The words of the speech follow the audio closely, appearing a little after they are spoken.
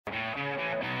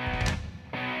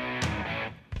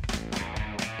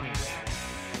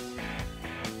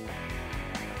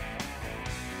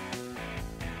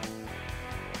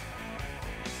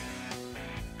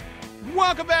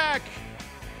welcome back.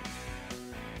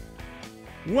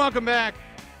 Welcome back.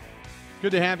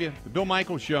 Good to have you. The Bill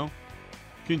Michaels Show.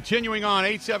 Continuing on,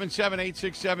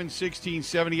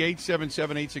 877-867-1670,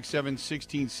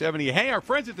 877-867-1670. Hey, our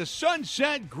friends at the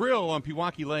Sunset Grill on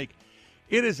Pewaukee Lake.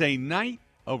 It is a night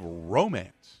of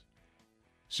romance.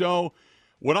 So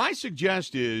what I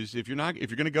suggest is, if you're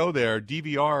going to go there,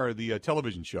 DVR the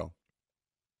television show.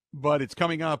 But it's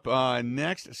coming up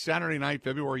next Saturday night,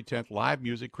 February 10th, live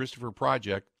music, Christopher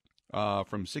Project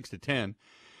from 6 to 10.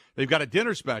 They've got a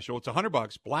dinner special. It's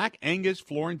 $100. Black Angus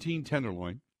Florentine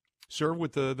tenderloin, served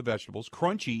with the vegetables,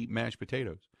 crunchy mashed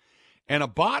potatoes, and a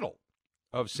bottle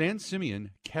of San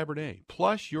Simeon Cabernet,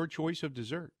 plus your choice of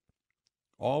dessert,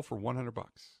 all for $100.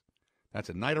 That's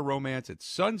a night of romance at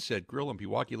Sunset Grill on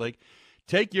Pewaukee Lake.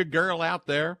 Take your girl out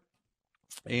there,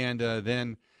 and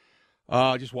then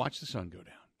just watch the sun go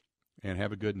down and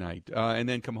have a good night, and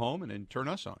then come home and then turn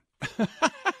us on.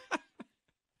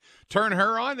 Turn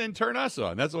her on, then turn us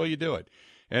on. That's the way you do it.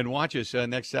 And watch us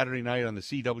next Saturday night on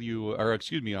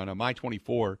the on My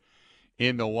 24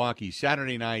 in Milwaukee.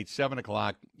 Saturday night, 7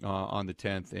 o'clock on the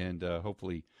 10th, and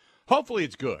hopefully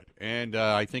it's good. And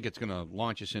I think it's going to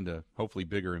launch us into hopefully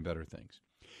bigger and better things.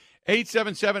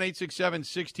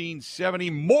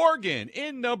 877-867-1670. Morgan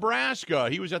in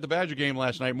Nebraska. He was at the Badger game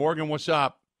last night. Morgan, what's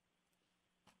up?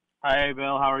 Hi,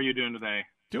 Bill. How are you doing today?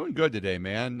 Doing good today,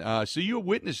 man. So you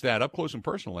witnessed that up close and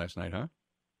personal last night, huh?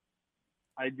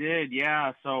 I did,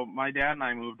 yeah. So my dad and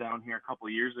I moved down here a couple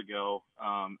of years ago,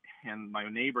 and my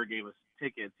neighbor gave us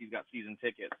tickets. He's got season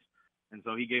tickets, and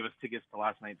so he gave us tickets to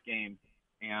last night's game.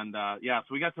 And, so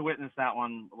we got to witness that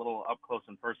one a little up close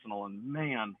and personal. And,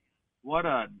 man, what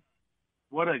a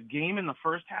game in the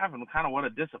first half and kind of what a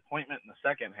disappointment in the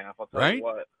second half, I'll tell you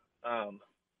what.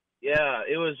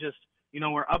 It was just –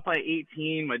 we're up by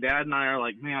 18. My dad and I are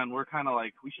like, man, we're kind of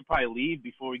like, we should probably leave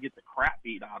before we get the crap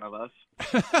beat out of us.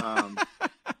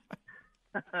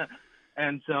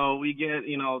 And so we get,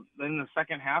 then the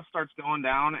second half starts going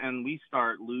down and we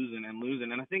start losing.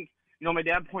 And I think, my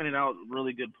dad pointed out a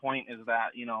really good point is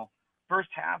that, first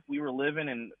half we were living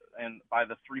and by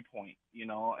the 3-point,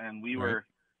 and we were,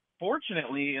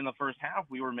 fortunately in the first half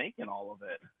we were making all of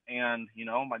it. And,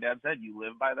 my dad said, you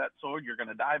live by that sword, you're going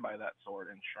to die by that sword.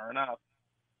 And sure enough,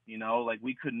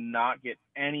 we could not get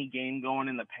any game going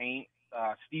in the paint.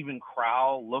 Steven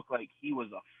Crowell looked like he was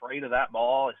afraid of that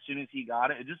ball as soon as he got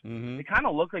it. It just, it kind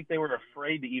of looked like they were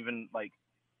afraid to even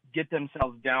get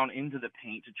themselves down into the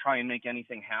paint to try and make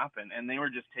anything happen. And they were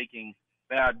just taking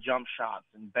bad jump shots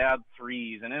and bad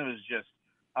threes. And it was just,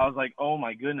 I was like, oh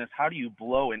my goodness, how do you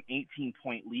blow an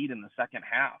 18-point lead in the second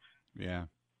half? Yeah.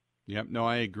 Yep. No,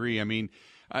 I agree. I mean,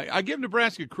 I give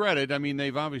Nebraska credit. I mean,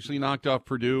 they've obviously knocked off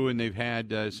Purdue and they've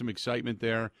had some excitement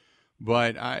there.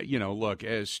 But, look,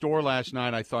 as Storr last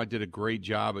night, I thought did a great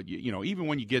job. Even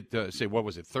when you get, say, what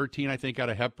was it, 13, I think, out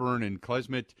of Heilprin and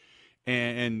Klesmit.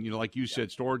 And like you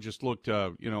said, Storr just looked,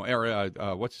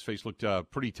 what's-his-face looked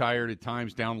pretty tired at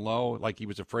times down low, like he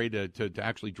was afraid to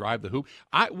actually drive the hoop.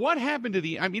 What happened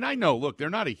to I know, look, they're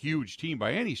not a huge team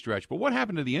by any stretch, but what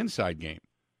happened to the inside game?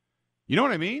 You know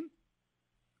what I mean?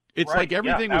 It's like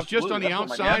everything was just on the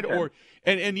outside.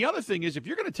 And the other thing is, if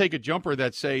you're going to take a jumper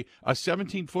that's, say, a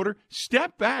 17-footer,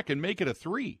 step back and make it a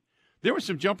 3. There were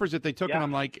some jumpers that they took, and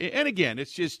I'm like, and again,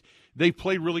 it's just they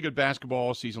played really good basketball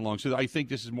all season long. So I think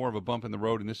this is more of a bump in the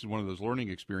road, and this is one of those learning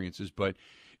experiences. But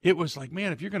it was like,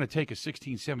 man, if you're going to take a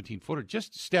 16, 17-footer,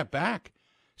 just step back.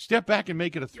 Step back and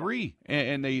make it a 3.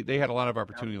 And they had a lot of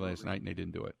opportunity last night, and they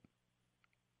didn't do it.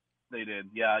 They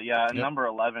did, yeah. And number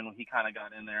 11, he kind of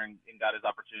got in there and got his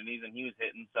opportunities, and he was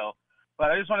hitting. So,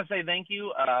 but I just want to say thank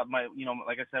you.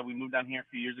 Like I said, we moved down here a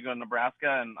few years ago in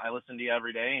Nebraska, and I listen to you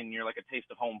every day, and you're like a taste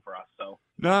of home for us. So,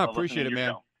 I appreciate it,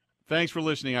 man. Show. Thanks for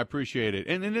listening. I appreciate it.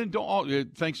 And then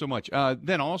thanks so much.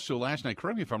 Then also last night,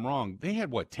 correct me if I'm wrong, they had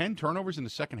 10 turnovers in the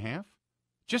second half?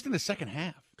 Just in the second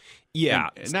half. Yeah.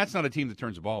 And that's not a team that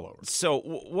turns the ball over. So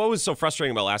what was so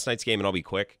frustrating about last night's game, and I'll be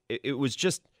quick, it was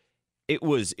just it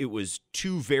was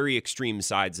two very extreme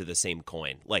sides of the same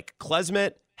coin. Like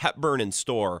Klesmit, Hepburn, and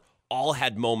Storr all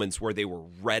had moments where they were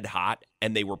red hot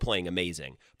and they were playing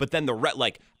amazing. But then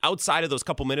outside of those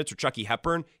couple minutes with Chucky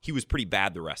Hepburn, he was pretty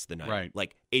bad the rest of the night. Right.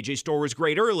 Like AJ Storr was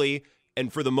great early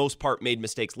and for the most part made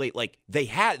mistakes late. Like they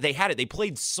had it. They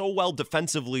played so well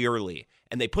defensively early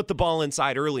and they put the ball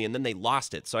inside early and then they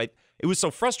lost it. So it was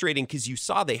so frustrating because you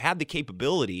saw they had the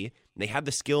capability, they had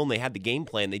the skill, and they had the game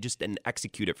plan. They just didn't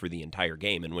execute it for the entire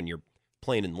game. And when you're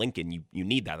playing in Lincoln, you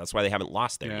need that. That's why they haven't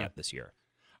lost there yet this year.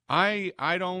 I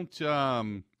don't,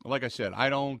 like I said, I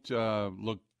don't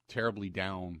look terribly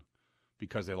down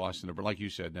because they lost to Nebraska. Like you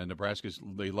said, Nebraska's,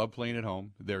 they love playing at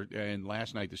home. And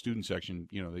last night, the student section,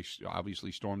 they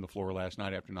obviously stormed the floor last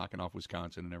night after knocking off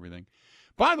Wisconsin and everything.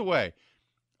 By the way,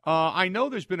 I know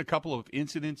there's been a couple of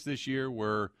incidents this year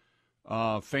where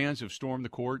fans have stormed the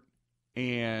court,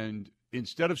 and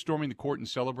instead of storming the court and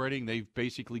celebrating, they've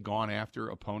basically gone after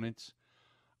opponents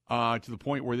to the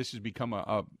point where this has become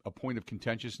a point of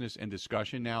contentiousness and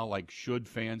discussion now, like should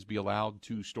fans be allowed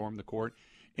to storm the court?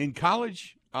 In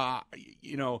college, I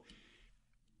love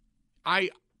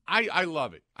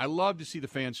it. I love to see the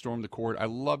fans storm the court. I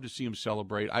love to see them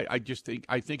celebrate. I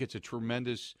think it's a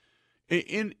tremendous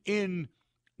in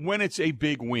when it's a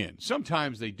big win.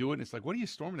 Sometimes they do it, and it's like, what are you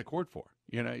storming the court for?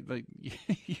 Like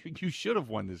you should have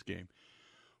won this game.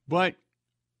 But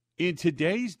in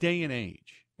today's day and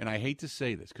age, and I hate to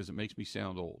say this because it makes me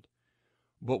sound old,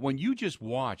 but when you just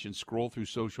watch and scroll through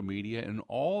social media and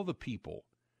all the people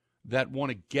that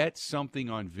want to get something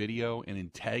on video and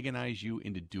antagonize you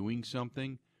into doing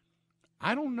something,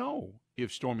 I don't know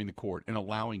if storming the court and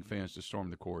allowing fans to storm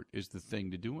the court is the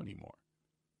thing to do anymore.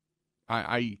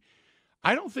 I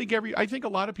don't think I think a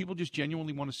lot of people just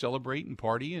genuinely want to celebrate and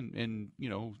party and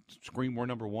scream we're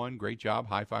number one, great job,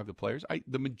 high five the players.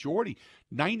 The majority,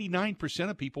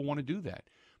 99% of people want to do that.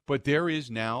 But there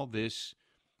is now this,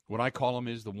 what I call them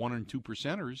is the 1 and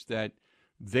 2%ers that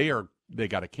they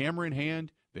got a camera in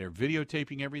hand, they're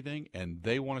videotaping everything, and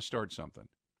they want to start something.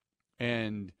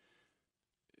 And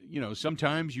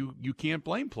sometimes you can't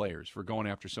blame players for going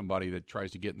after somebody that tries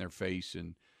to get in their face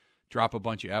and drop a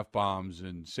bunch of F-bombs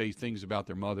and say things about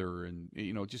their mother and,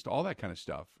 just all that kind of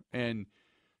stuff. And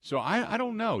so I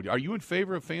don't know. Are you in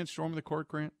favor of fans storming the court,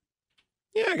 Grant?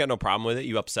 Yeah, I got no problem with it.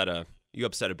 You upset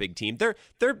a big team.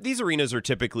 These arenas are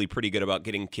typically pretty good about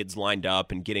getting kids lined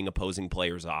up and getting opposing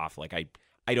players off. Like,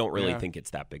 I don't really think it's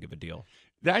that big of a deal.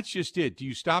 That's just it. Do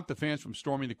you stop the fans from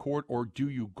storming the court, or do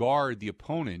you guard the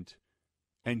opponent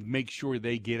and make sure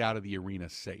they get out of the arena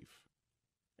safe?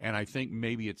 And I think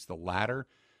maybe it's the latter,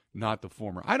 not the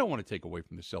former. I don't want to take away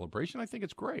from the celebration. I think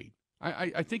it's great.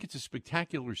 I think it's a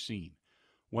spectacular scene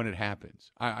when it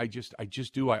happens. I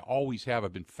just do. I always have.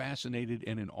 I've been fascinated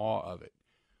and in awe of it.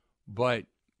 But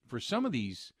for some of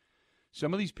these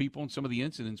people and some of the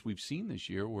incidents we've seen this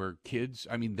year where kids,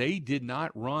 they did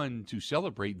not run to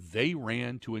celebrate. They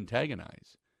ran to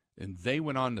antagonize. And they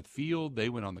went on the field. They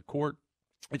went on the court.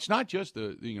 It's not just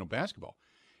the basketball.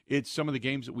 It's some of the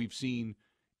games that we've seen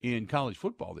in college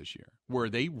football this year where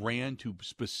they ran to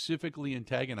specifically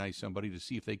antagonize somebody to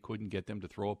see if they couldn't get them to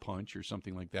throw a punch or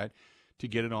something like that to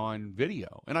get it on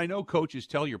video. And I know coaches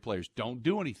tell your players, don't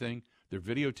do anything. They're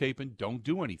videotaping, don't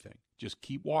do anything. Just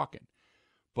keep walking.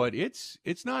 But it's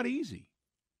not easy.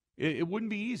 It wouldn't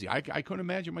be easy. I couldn't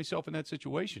imagine myself in that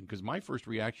situation because my first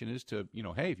reaction is to,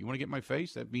 hey, if you want to get in my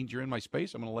face, that means you're in my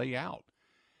space. I'm going to lay you out.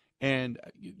 And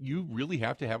you really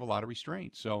have to have a lot of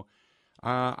restraint. So,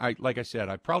 like I said,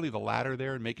 I probably the latter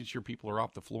there and making sure people are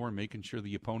off the floor and making sure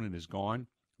the opponent is gone.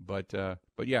 But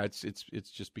yeah,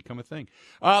 it's just become a thing.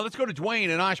 Let's go to Dwayne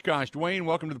in Oshkosh. Dwayne,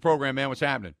 welcome to the program, man. What's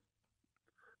happening?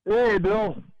 Hey,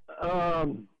 Bill.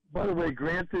 By the way,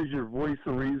 Grant is your voice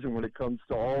of reason when it comes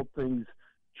to all things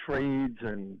trades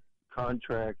and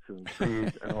contracts and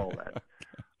trades and all that.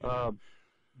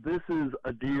 This is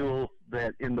a deal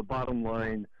that, in the bottom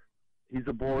line, he's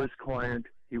a Boris client.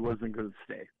 He wasn't going to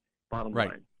stay. Bottom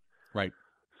line. Right.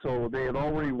 So they had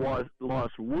already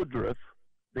lost Woodruff.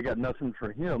 They got nothing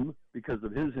for him because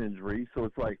of his injury. So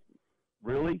it's like,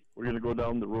 really? We're going to go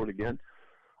down the road again?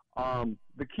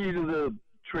 The key to the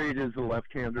trade is a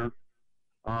left-hander.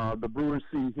 The Brewers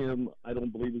see him, I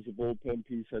don't believe, as a bullpen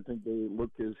piece. I think they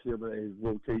look at him as a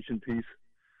rotation piece.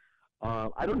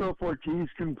 I don't know if Ortiz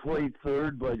can play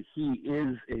third, but he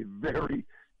is a very,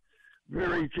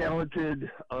 very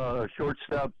talented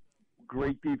shortstop,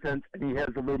 great defense, and he has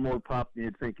a little more pop than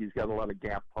you'd think. He's got a lot of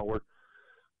gap power.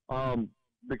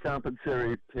 The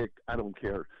compensatory pick, I don't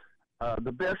care.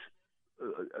 The best,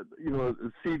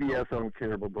 CVS, I don't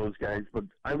care about those guys, but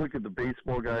I look at the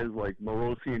baseball guys like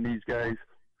Morosi and these guys,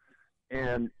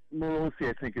 and Morosi,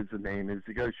 I think is the name, is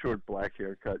he got a short black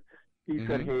haircut. He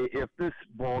said, hey, if this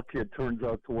ball kid turns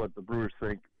out to what the Brewers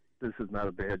think, this is not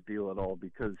a bad deal at all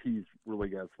because he's really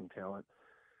got some talent.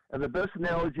 And the best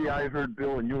analogy I heard,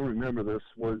 Bill, and you'll remember this,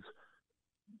 was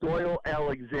Doyle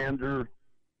Alexander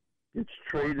gets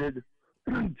traded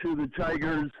to the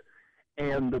Tigers,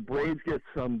 and the Braves get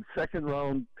some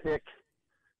second-round pick,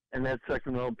 and that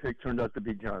second-round pick turned out to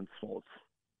be John Smoltz.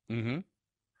 Mm-hmm.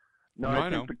 Now, I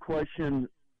think the question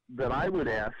that I would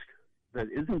ask that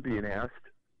isn't being asked,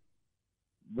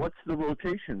 what's the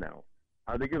rotation now?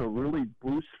 Are they going to really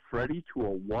boost Freddie to a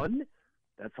 1?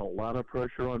 That's a lot of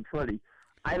pressure on Freddie.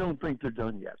 I don't think they're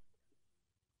done yet.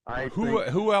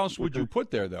 Who else would you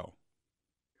put there, though?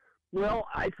 Well,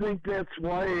 I think that's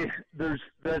why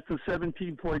that's a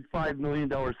 $17.5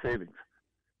 million savings.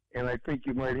 And I think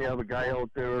you might have a guy out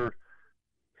there,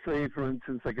 say, for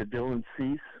instance, like a Dylan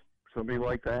Cease, somebody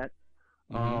like that.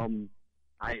 Mm-hmm.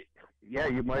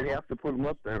 You might have to put him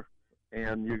up there.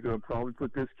 And you're going to probably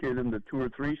put this kid in the 2 or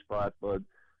 3 spot, but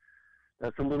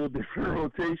that's a little different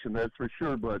rotation, that's for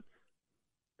sure. But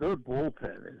their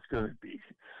bullpen is going to be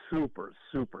super,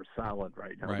 super solid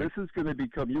right now. Right. This is going to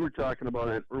become, you were talking about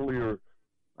it earlier,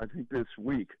 I think this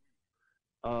week,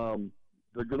 the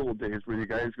good old days where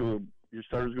your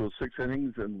starters go 6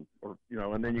 innings and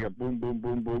then you got boom, boom,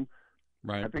 boom, boom.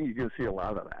 Right. I think you're going to see a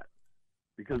lot of that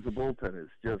because the bullpen is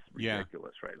just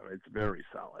ridiculous right now. It's very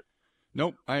solid.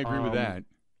 Nope, I agree with that.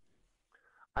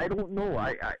 I don't know.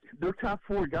 Their top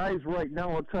 4 guys right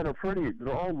now outside of Freddie,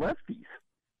 they're all lefties.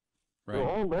 Right. They're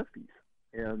all lefties.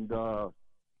 And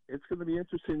it's going to be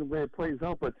interesting the way it plays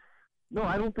out. But, no,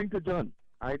 I don't think they're done.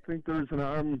 I think there's an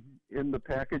arm in the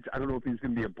package. I don't know if he's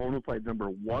going to be a bona fide number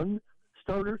 1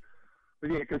 starter.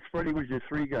 But, yeah, because Freddie was your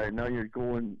 3 guy. Now you're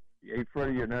going, hey,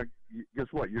 Freddie, guess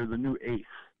what? You're the new ace.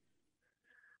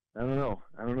 I don't know.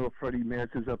 I don't know if Freddie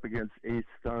matches up against ace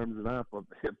arms or not, but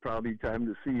it's probably time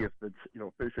to see if it's,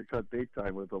 fish or cut bait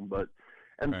time with them.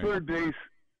 And right. Third base,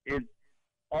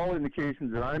 all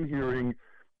indications that I'm hearing,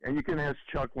 and you can ask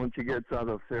Chuck once he gets out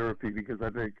of therapy, because I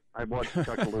think I watched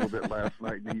Chuck a little bit last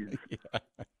night. And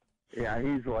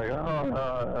he's like,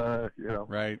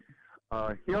 Right.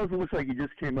 He also looks like he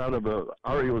just came out of a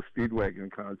REO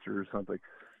Speedwagon concert or something.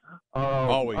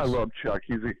 Always. I love Chuck.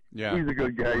 He's a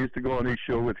good guy. I used to go on his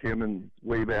show with him and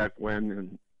way back when,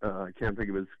 and I can't think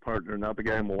of his partner, not the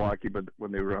guy in Milwaukee, but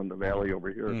when they were on the Valley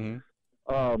over here.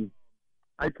 Mm-hmm.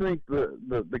 I think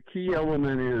the key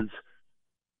element is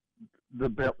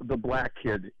the black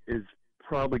kid is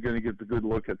probably going to get the good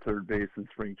look at third base in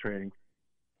spring training.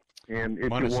 And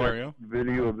if you watch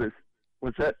video of this,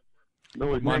 what's that?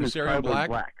 No, his name is Tyler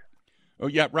Black. Oh,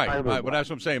 yeah, right. But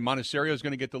that's what I'm saying. Monasterio is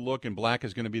going to get the look, and Black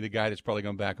is going to be the guy that's probably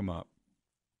going to back him up.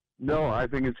 No, I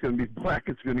think it's going to be Black.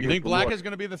 It's going to. You think Black is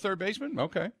going to be the third baseman?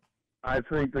 Okay. I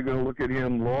think they're going to look at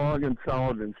him long and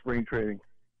solid in spring training.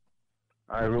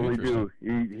 I really do.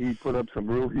 He put up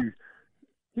some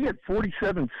he had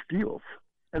 47 steals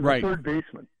as a third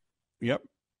baseman. Yep.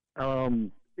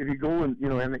 If you go and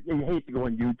and you hate to go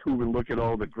on YouTube and look at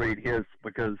all the great hits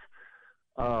because.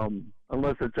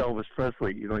 Unless it's Elvis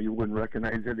Presley, you wouldn't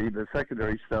recognize any of the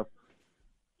secondary stuff.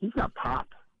 He's got pop,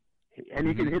 and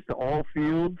he can hit to all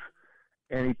fields,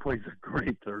 and he plays a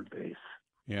great third base.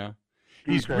 Yeah,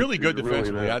 he's really good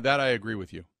defensively. Really that I agree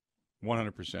with you,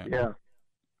 100%.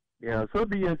 Yeah. So it'd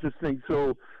be interesting.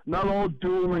 So not all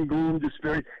doom and gloom, just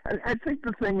very. I think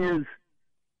the thing is,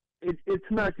 it's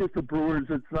not just the Brewers,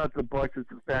 it's not the Bucks, it's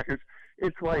the Packers.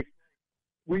 It's like.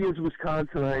 We as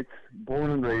Wisconsinites,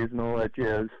 born and raised and all that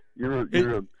jazz, you're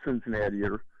a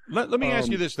Cincinnatier. Let me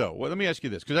ask you this, though. Well, let me ask you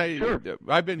this, because sure.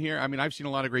 I've been here. I mean, I've seen a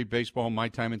lot of great baseball in my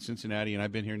time in Cincinnati, and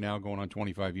I've been here now going on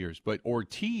 25 years. But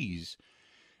Ortiz,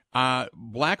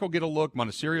 Black will get a look.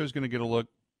 Monasterio is going to get a look.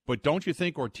 But don't you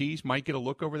think Ortiz might get a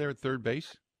look over there at third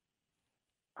base?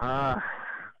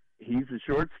 He's a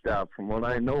shortstop, from what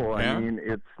I know. Yeah? I mean,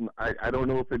 I don't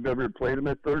know if they've ever played him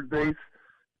at third base.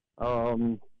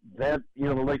 That,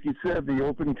 like you said, the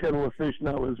open kettle of fish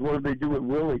now is what do they do with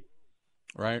Willie?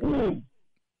 Right.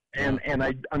 And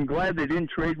I'm glad they didn't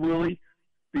trade Willie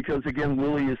because, again,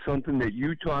 Willie is something that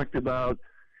you talked about.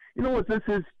 You know what this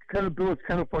is, kind of, Bill, it's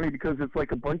kind of funny because it's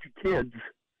like a bunch of kids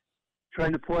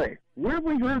trying to play. Where have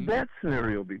we heard that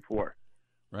scenario before?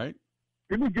 Right.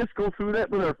 Didn't we just go through that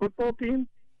with our football team?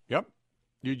 Yep.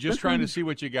 You're just trying to see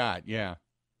what you got, yeah.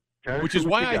 Which is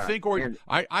why I think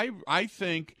I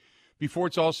think before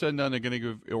it's all said and done, they're going to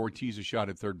give Ortiz a shot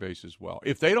at third base as well.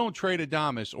 If they don't trade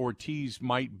Adames, Ortiz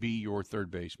might be your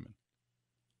third baseman.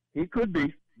 He could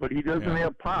be, but he doesn't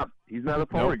have pop. He's not a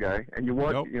power guy, and you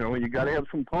got to have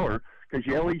some power because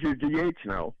Yelly's your DH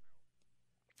now.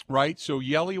 Right, so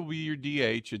Yelly will be your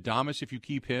DH. Adames, if you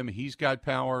keep him, he's got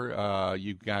power.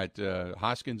 You've got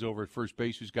Hoskins over at first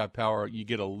base who's got power. You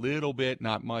get a little bit,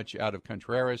 not much, out of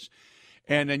Contreras.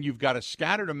 And then you've got a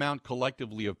scattered amount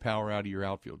collectively of power out of your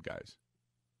outfield guys.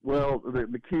 Well,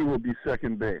 the key will be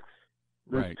second base.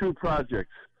 There's two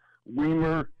projects,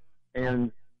 Weimer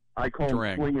and I call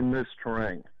him Swing and Miss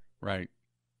Terang. Right.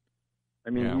 I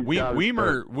mean,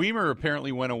 Weimer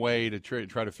apparently went away to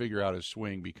try to figure out his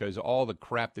swing because all the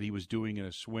crap that he was doing in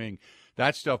a swing,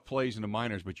 that stuff plays in the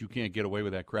minors, but you can't get away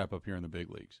with that crap up here in the big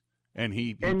leagues. And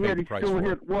he paid the price still for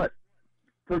hit it. what?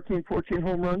 13, 14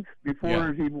 home runs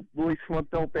before he really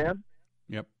slumped out bad?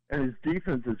 Yep. and his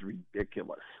defense is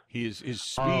ridiculous. His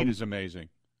speed is amazing.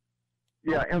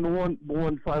 Yeah, and the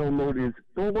one final note is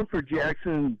the one for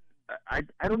Jackson. I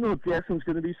don't know if Jackson's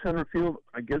going to be center field.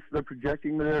 I guess they're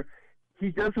projecting there. He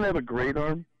doesn't have a great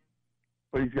arm,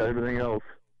 but he's got everything else.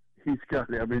 He's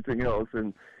got everything else.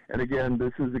 And again,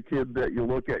 this is a kid that you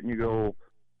look at and you go,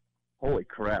 holy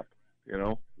crap,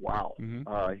 wow.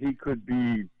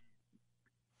 Mm-hmm.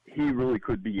 He really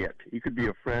could be it. He could be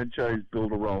a franchise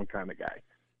build-around kind of guy.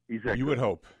 He's that You good.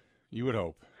 would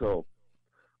hope. So,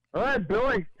 all right,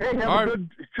 Billy. Hey, have a good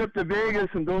trip to Vegas,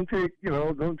 and don't take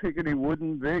any wood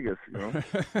in Vegas. Right.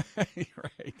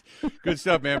 Good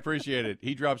stuff, man. Appreciate it.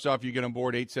 He drops off. You get on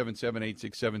board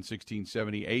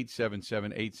 877-867-1670,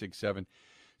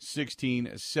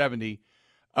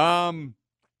 877-867-1670.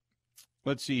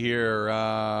 Let's see here.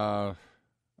 I'm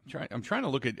trying to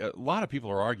look at a lot of people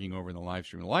are arguing over in the live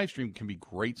stream. The live stream can be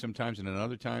great sometimes, and then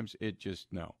other times it just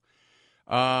no.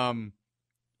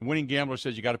 Winning Gambler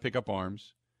says you got to pick up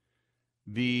arms.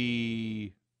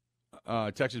 The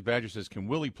Texas Badger says, can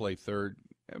Willie play third?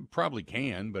 Probably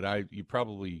can, but you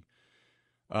probably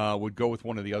would go with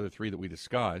one of the other three that we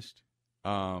discussed.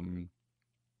 Let's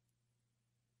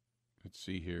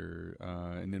see here.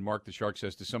 And then Mark the Shark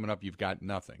says, to sum it up, you've got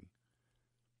nothing.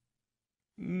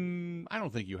 I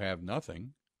don't think you have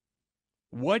nothing.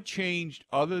 What changed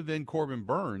other than Corbin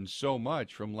Burns so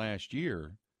much from last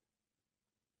year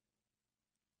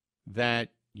that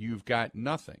you've got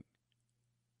nothing?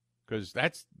 Because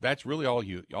that's really all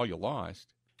you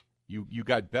lost. You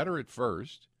got better at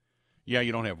first. Yeah,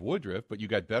 you don't have Woodruff, but you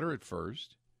got better at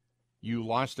first. You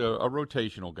lost a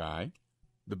rotational guy.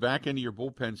 The back end of your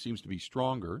bullpen seems to be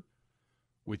stronger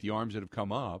with the arms that have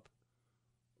come up.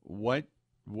 What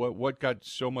got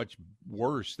so much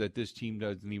worse that this team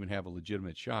doesn't even have a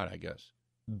legitimate shot, I guess?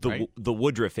 The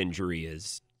Woodruff injury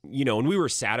is, and we were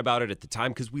sad about it at the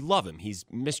time because we love him. He's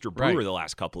Mr. Brewer the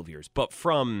last couple of years. But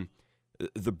from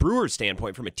the Brewers'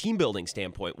 standpoint, from a team-building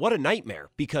standpoint, what a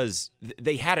nightmare, because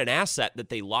they had an asset that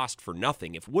they lost for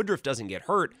nothing. If Woodruff doesn't get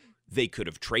hurt, they could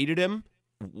have traded him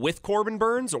with Corbin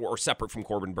Burns or separate from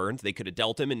Corbin Burns. They could have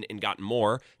dealt him and gotten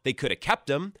more. They could have kept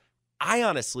him. I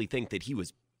honestly think that he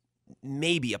was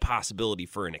maybe a possibility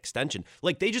for an extension.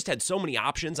 Like, they just had so many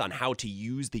options on how to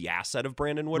use the asset of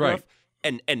Brandon Woodruff,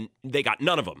 and they got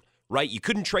none of them, right? You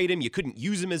couldn't trade him. You couldn't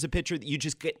use him as a pitcher. You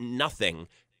just get nothing.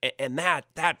 And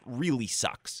that really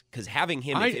sucks, because having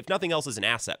him, if nothing else, as an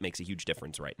asset makes a huge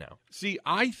difference right now. See,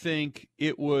 I think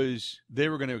it was they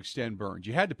were going to extend Burns.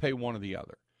 You had to pay one or the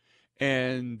other.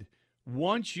 And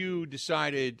once you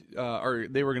decided, or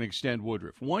they were going to extend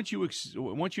Woodruff, once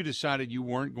you decided you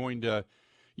weren't going to,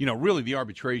 really the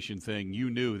arbitration thing, you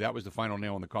knew that was the final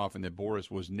nail in the coffin, that Boris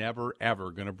was never,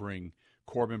 ever going to bring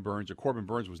Corbin Burns, or Corbin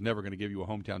Burns was never going to give you a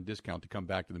hometown discount to come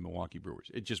back to the Milwaukee Brewers.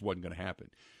 It just wasn't going to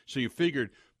happen. So you figured,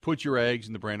 put your eggs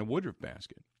in the Brandon Woodruff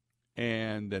basket.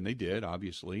 And then they did,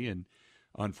 obviously, and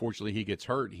unfortunately he gets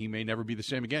hurt. He may never be the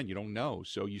same again. You don't know.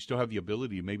 So you still have the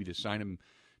ability maybe to sign him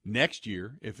next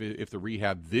year if the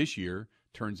rehab this year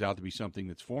turns out to be something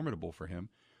that's formidable for him.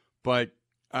 But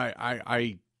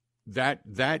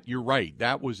that you're right.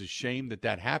 That was a shame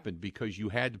that happened, because you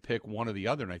had to pick one or the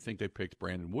other, and I think they picked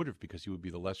Brandon Woodruff because he would be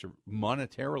the lesser,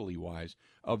 monetarily wise,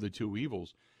 of the two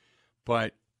evils.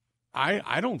 But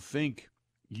I don't think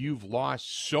you've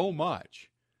lost so much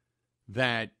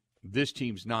that this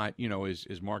team's not,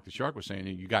 as Mark the Shark was saying,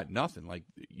 you got nothing. Like,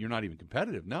 you're not even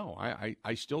competitive. No,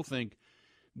 I still think,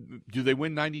 do they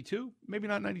win 92? Maybe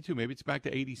not 92. Maybe it's back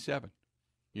to 87.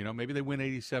 Maybe they win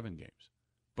 87 games.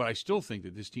 But I still think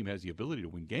that this team has the ability to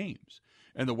win games.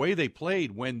 And the way they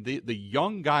played when the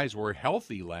young guys were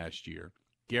healthy last year,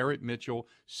 Garrett Mitchell,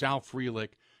 Sal Frelick,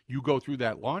 you go through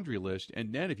that laundry list,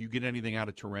 and then if you get anything out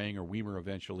of Terang or Weimer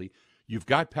eventually, you've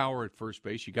got power at first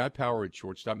base, you got power at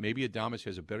shortstop. Maybe Adames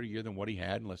has a better year than what he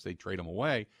had unless they trade him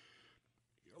away.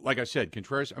 Like I said,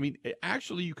 Contreras,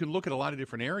 actually you can look at a lot of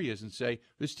different areas and say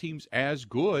this team's as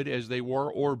good as they were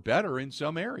or better in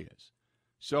some areas.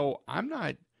 So I'm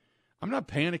not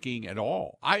panicking at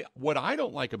all. What I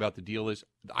don't like about the deal is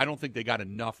I don't think they got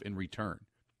enough in return.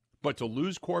 But to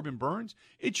lose Corbin Burns,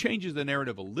 it changes the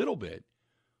narrative a little bit.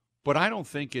 But I don't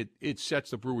think it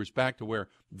sets the Brewers back to where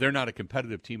they're not a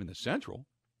competitive team in the Central.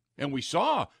 And we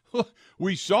saw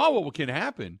what can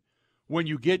happen when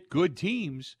you get good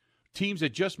teams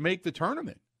that just make the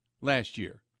tournament last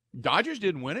year. Dodgers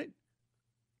didn't win it.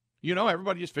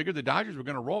 Everybody just figured the Dodgers were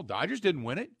going to roll. Dodgers didn't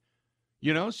win it.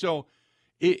 So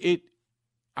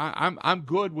I'm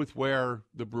good with where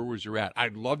the Brewers are at.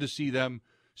 I'd love to see them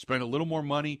spend a little more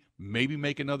money, maybe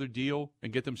make another deal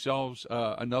and get themselves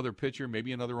another pitcher,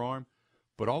 maybe another arm.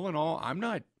 But all in all, I'm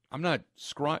not I'm not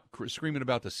screaming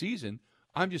about the season.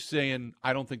 I'm just saying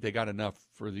I don't think they got enough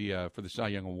for the Cy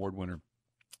Young Award winner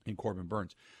in Corbin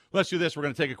Burns. Let's do this. We're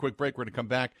going to take a quick break. We're going to come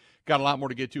back. Got a lot more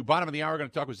to get to. Bottom of the hour, we're going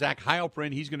to talk with Zach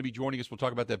Heilprin. He's going to be joining us. We'll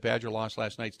talk about that Badger loss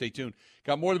last night. Stay tuned.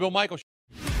 Got more of the Bill Michaels Show.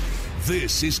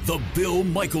 This is the Bill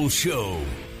Michaels Show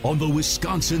on the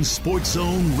Wisconsin Sports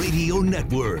Zone Radio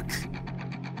Network.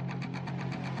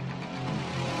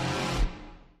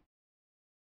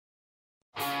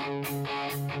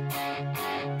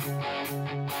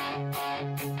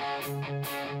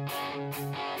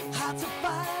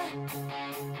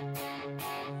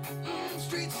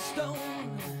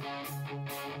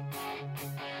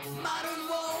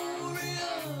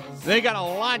 They got a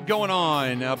lot going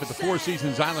on up at the Four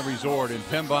Seasons Island Resort in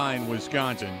Pembine,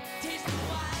 Wisconsin.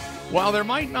 While there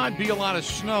might not be a lot of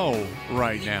snow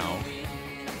right now,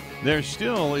 there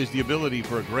still is the ability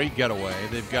for a great getaway.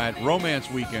 They've got romance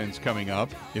weekends coming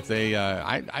up. If they,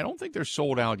 I don't think they're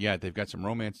sold out yet. They've got some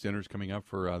romance dinners coming up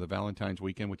for the Valentine's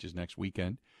weekend, which is next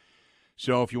weekend.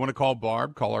 So if you want to call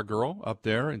Barb, call our girl up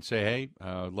there and say, hey,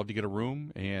 I'd love to get a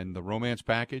room and the romance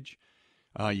package.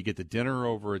 You get the dinner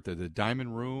over at the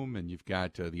Diamond Room, and you've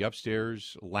got the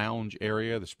upstairs lounge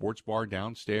area, the sports bar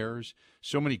downstairs.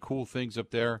 So many cool things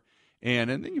up there. And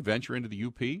then you venture into the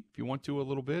UP if you want to a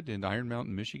little bit, in Iron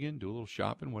Mountain, Michigan, do a little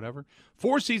shopping, whatever.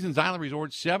 Four Seasons Island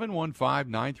Resort,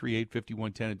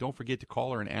 715-938-5110. And don't forget to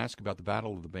call her and ask about the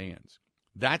Battle of the Bands.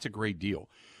 That's a great deal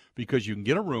because you can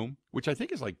get a room, which I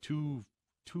think is like $220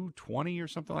 or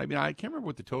something. I mean, I can't remember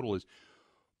what the total is.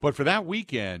 But for that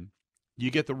weekend, you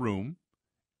get the room.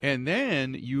 And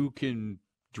then you can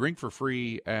drink for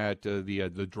free at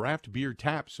the draft beer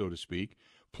tap, so to speak.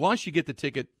 Plus, you get the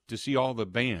ticket to see all the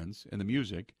bands and the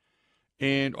music.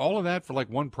 And all of that for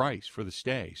like one price for the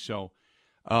stay. So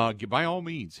by all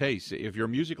means, hey, if you're a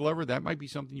music lover, that might be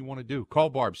something you want to do.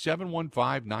 Call Barb,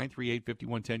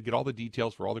 715-938-5110. Get all the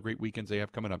details for all the great weekends they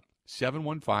have coming up.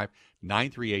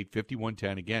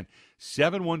 715-938-5110. Again,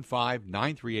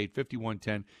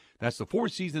 715-938-5110. That's the Four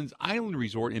Seasons Island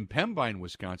Resort in Pembine,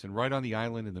 Wisconsin, right on the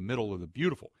island in the middle of the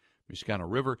beautiful Michigan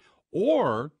River.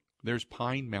 Or there's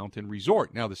Pine Mountain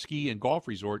Resort. Now, the ski and golf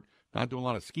resort, not doing a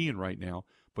lot of skiing right now,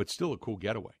 but still a cool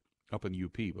getaway up in the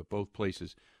UP. But both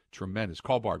places, tremendous.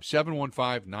 Call Barb,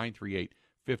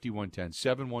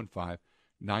 715-938-5110.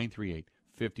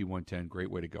 715-938-5110.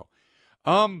 Great way to go.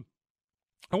 I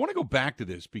want to go back to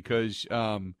this because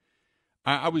I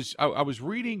was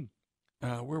reading.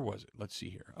 Where was it? Let's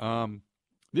see here.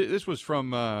 This was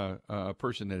from a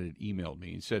person that had emailed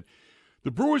me and said, the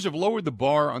Brewers have lowered the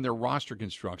bar on their roster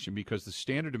construction because the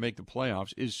standard to make the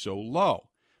playoffs is so low.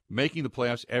 Making the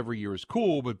playoffs every year is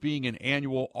cool, but being an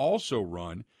annual also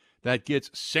run that gets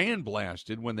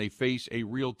sandblasted when they face a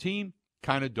real team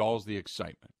kind of dulls the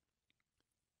excitement.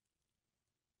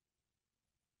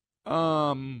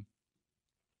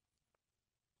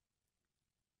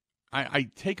 I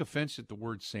take offense at the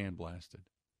word sandblasted.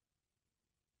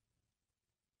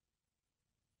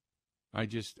 I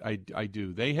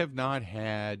do. They have not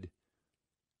had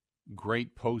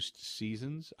great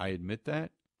postseasons. I admit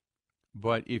that.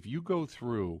 But if you go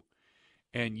through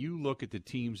and you look at the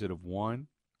teams that have won,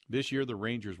 this year the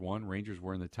Rangers won. Rangers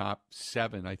were in the top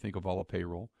 7, I think, of all of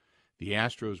payroll. The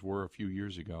Astros were a few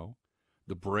years ago.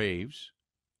 The Braves,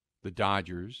 the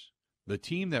Dodgers. The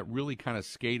team that really kind of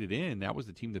skated in, that was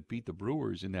the team that beat the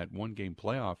Brewers in that one-game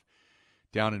playoff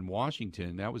down in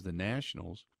Washington. That was the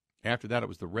Nationals. After that, it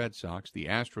was the Red Sox, the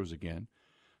Astros again.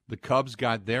 The Cubs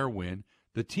got their win.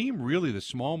 The team really, the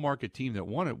small market team that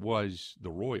won it was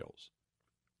the Royals.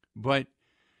 But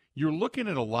you're looking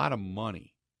at a lot of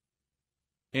money.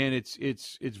 And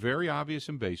it's very obvious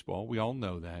in baseball. We all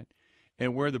know that.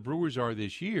 And where the Brewers are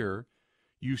this year,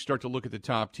 you start to look at the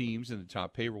top teams and the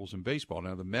top payrolls in baseball.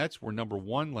 Now, the Mets were number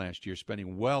 1 last year,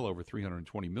 spending well over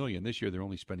 $320 million. This year, they're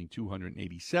only spending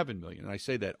 $287 million. And I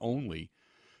say that only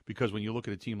because when you look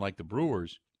at a team like the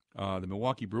Brewers, the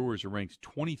Milwaukee Brewers are ranked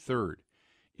 23rd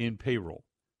in payroll.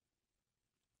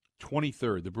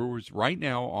 23rd. The Brewers right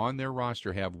now on their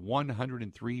roster have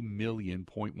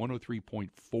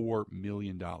 $103.4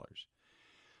 million.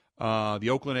 The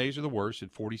Oakland A's are the worst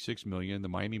at $46 million. The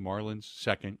Miami Marlins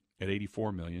second at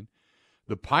 $84 million.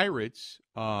 The Pirates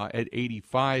at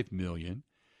 $85 million.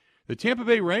 The Tampa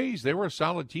Bay Rays, they were a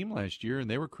solid team last year,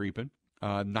 and they were creeping,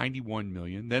 $91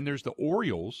 million. Then there's the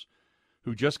Orioles,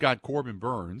 who just got Corbin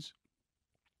Burns.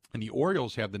 And the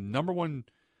Orioles have the number 1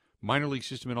 minor league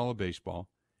system in all of baseball.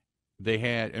 They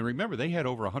had, and remember, they had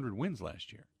over 100 wins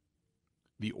last year.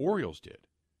 The Orioles did.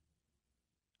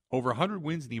 Over 100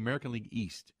 wins in the American League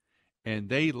East. And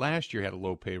they last year had a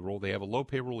low payroll. They have a low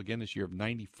payroll again this year of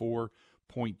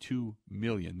 $58.2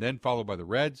 million. Then followed by the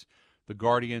Reds, the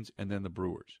Guardians, and then the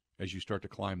Brewers as you start to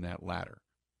climb that ladder.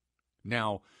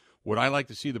 Now, would I like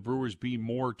to see the Brewers be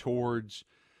more towards,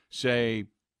 say,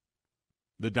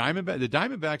 the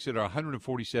Diamondbacks at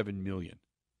 $147 million.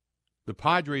 The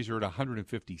Padres are at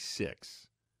 $156.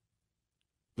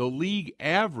 The league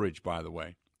average, by the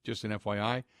way, just an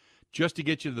FYI, just to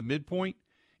get you to the midpoint,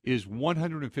 is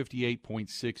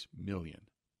 $158.6 million.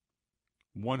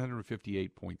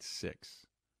 $158.6.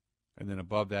 And then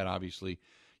above that, obviously,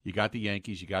 you got the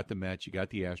Yankees, you got the Mets, you got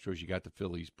the Astros, you got the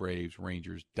Phillies, Braves,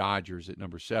 Rangers, Dodgers at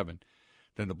number 7.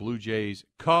 Then the Blue Jays,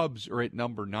 Cubs are at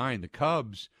number 9. The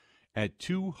Cubs at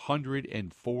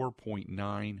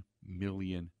 $204.9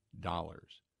 million.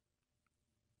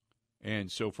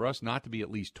 And so for us not to be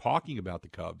at least talking about the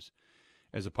Cubs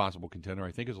as a possible contender,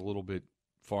 I think is a little bit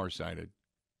farsighted.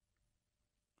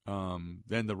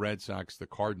 Then the Red Sox, the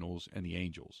Cardinals, and the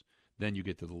Angels. Then you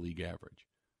get to the league average.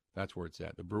 That's where it's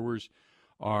at. The Brewers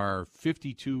are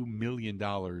 $52 million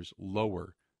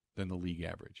lower than the league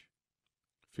average.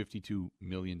 $52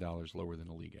 million lower than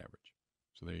the league average.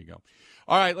 So there you go.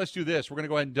 All right, let's do this. We're going to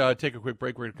go ahead and take a quick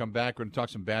break. We're going to come back. We're going to talk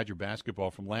some Badger basketball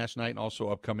from last night and also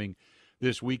upcoming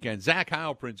this weekend. Zach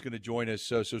Heilprin is going to join us,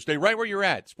 so stay right where you're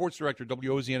at. Sports Director,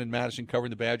 WOZN in Madison,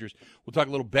 covering the Badgers. We'll talk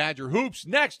a little Badger hoops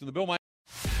next on the Bill Michaels.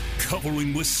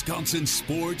 Covering Wisconsin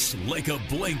sports like a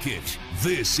blanket.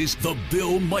 This is the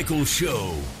Bill Michaels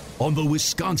Show on the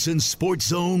Wisconsin Sports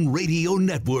Zone Radio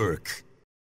Network.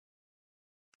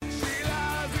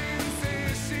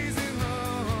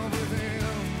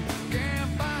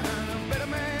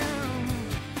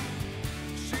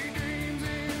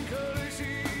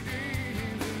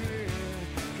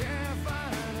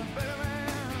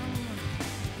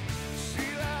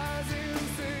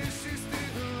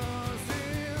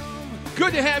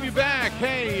 Good to have you back.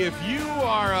 Hey, if you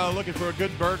are looking for a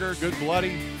good burger, good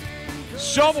bloody,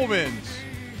 Sobelman's,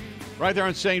 right there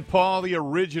on St. Paul, the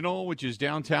original, which is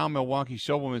downtown Milwaukee.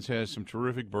 Sobelman's has some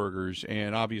terrific burgers,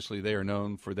 and obviously they are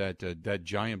known for that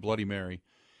giant Bloody Mary.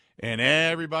 And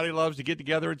everybody loves to get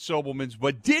together at Sobelman's.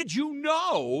 But did you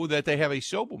know that they have a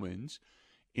Sobelman's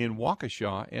in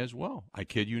Waukesha as well? I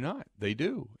kid you not. They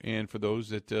do. And for those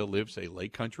that live, say,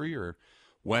 Lake Country or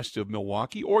west of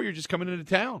Milwaukee, or you're just coming into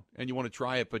town and you want to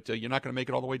try it, but you're not going to make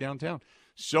it all the way downtown.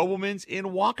 Sobelman's in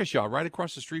Waukesha, right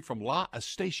across the street from La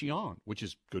Estacion, which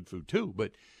is good food too.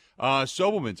 But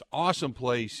Sobelman's, awesome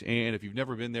place, and if you've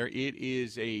never been there, it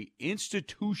is a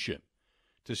institution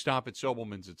to stop at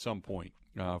Sobelman's at some point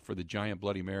for the giant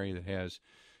Bloody Mary that has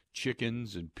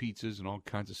chickens and pizzas and all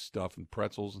kinds of stuff and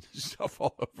pretzels and stuff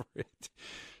all over it.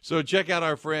 So check out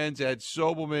our friends at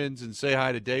Sobelman's and say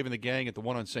hi to Dave and the gang at the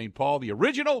one on St. Paul, the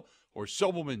original, or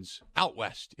Sobelman's out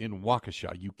west in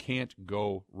Waukesha. You can't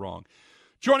go wrong.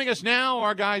 Joining us now,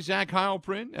 our guy Zach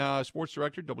Heilprin, Sports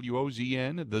Director,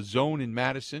 WOZN, The Zone in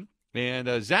Madison.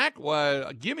 And Zach,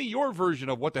 give me your version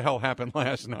of what the hell happened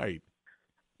last night.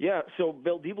 Yeah, so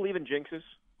Bill, do you believe in jinxes?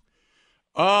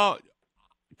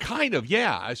 Kind of,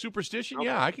 yeah. A superstition, Okay.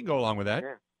 yeah, I can go along with that.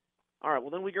 Yeah. All right, well,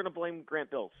 then we're going to blame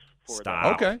Grant Bills for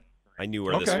Stop. Okay. I knew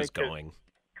where this was going.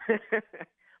 that.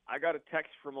 I got a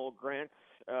text from old Grant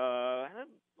a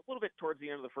little bit towards the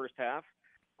end of the first half.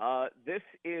 This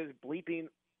is bleeping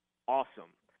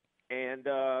awesome. And,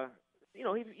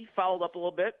 he fouled up a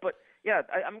little bit. But, yeah,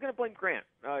 I'm going to blame Grant.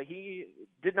 He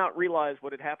did not realize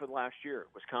what had happened last year.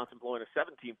 Wisconsin blowing a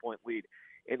 17-point lead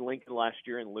in Lincoln last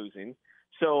year and losing.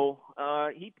 So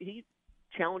he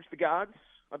challenged the gods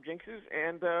of jinxes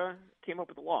and came up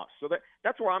with a loss. So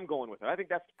that's where I'm going with it. I think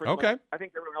that's pretty Okay. much, I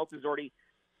think everyone else has already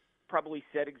probably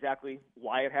said exactly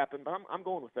why it happened, but I'm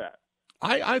going with that.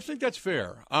 I think that's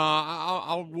fair.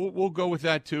 We'll go with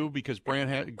that too because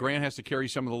Grant has to carry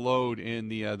some of the load in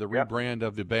the rebrand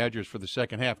of the Badgers for the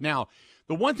second half. Now,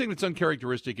 the one thing that's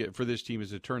uncharacteristic for this team is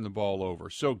to turn the ball over.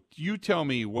 So you tell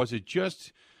me, was it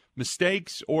just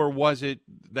mistakes, or was it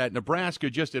that Nebraska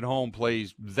just at home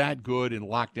plays that good in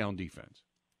lockdown defense?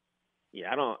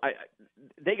 Yeah,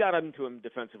 they got into him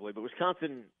defensively, but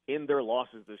Wisconsin in their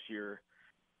losses this year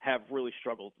have really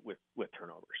struggled with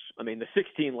turnovers. I mean, the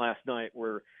 16 last night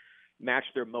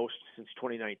matched their most since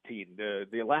 2019.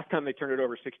 The last time they turned it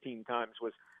over 16 times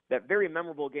was that very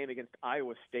memorable game against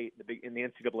Iowa State in the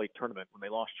NCAA tournament when they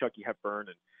lost Chucky Hepburn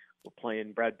and were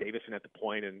playing Brad Davison at the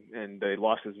point, and they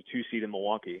lost as a 2 seed in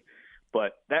Milwaukee.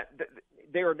 But that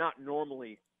they are not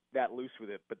normally that loose with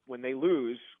it. But when they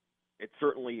lose, it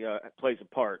certainly plays a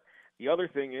part. The other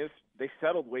thing is they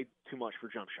settled way too much for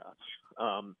jump shots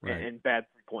and bad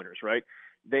three-pointers, right?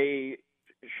 They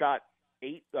shot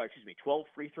 12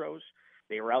 free throws.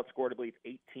 They were outscored, I believe,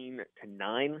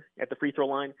 18-9 at the free throw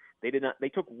line. They did not. They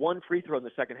took one free throw in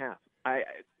the second half.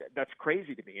 That's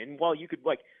crazy to me. And while you could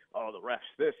the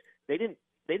refs, they didn't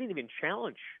even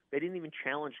challenge. They didn't even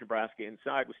challenge Nebraska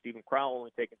inside with Stephen Crowell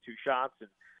only taking 2 shots and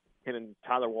him and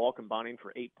Tyler Wall combining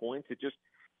for 8 points.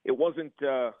 It wasn't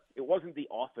the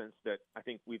offense that I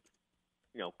think we've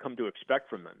come to expect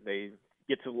from them. They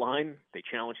get to the line, they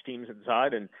challenge teams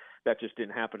inside, and that just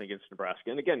didn't happen against Nebraska.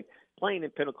 And again, playing in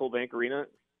Pinnacle Bank Arena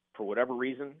for whatever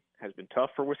reason has been tough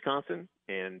for Wisconsin,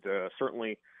 and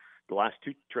certainly the last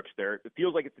 2 trips there, it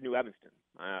feels like it's the new Evanston.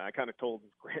 I kind of told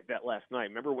Grant that last night.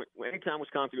 Remember, anytime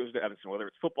Wisconsin goes to Evanston, whether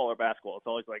it's football or basketball, it's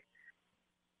always like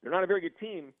they're not a very good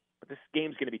team, but this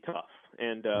game's going to be tough.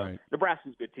 And right.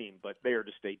 Nebraska's a good team, but they are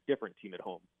just a different team at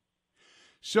home.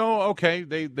 So, okay,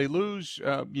 they lose.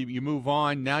 You move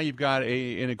on. Now you've got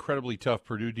an incredibly tough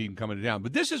Purdue team coming down.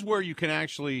 But this is where you can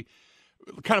actually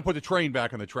kind of put the train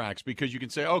back on the tracks, because you can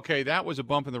say, okay, that was a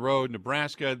bump in the road.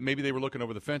 Nebraska, maybe they were looking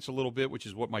over the fence a little bit, which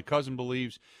is what my cousin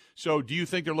believes. So do you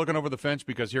think they're looking over the fence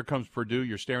because here comes Purdue?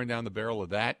 You're staring down the barrel of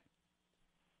that?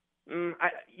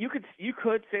 You could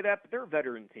say that, but they're a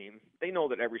veteran team. They know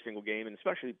that every single game, and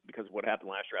especially because of what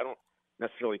happened last year, I don't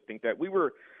necessarily think that. We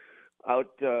were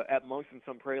out at Monks and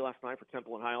Sun Prairie last night for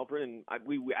Temple and Heilprin, and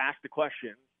we asked the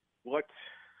question, which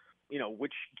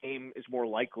game is more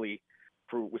likely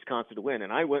for Wisconsin to win?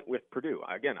 And I went with Purdue.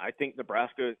 Again, I think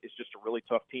Nebraska is just a really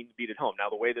tough team to beat at home. Now,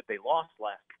 the way that they lost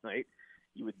last night,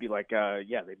 you would be like,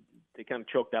 they kind of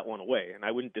choked that one away, and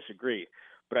I wouldn't disagree.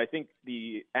 But I think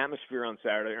the atmosphere on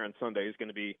Saturday or on Sunday is going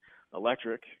to be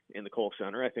electric in the Kohl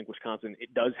Center. I think Wisconsin,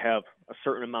 it does have a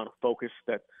certain amount of focus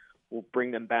that will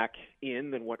bring them back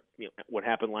in than what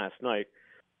happened last night.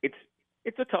 It's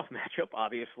a tough matchup,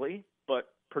 obviously, but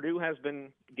Purdue has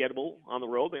been gettable on the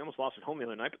road. They almost lost at home the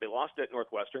other night, but they lost at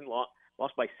Northwestern,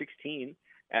 lost by 16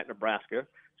 at Nebraska.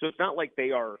 So it's not like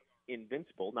they are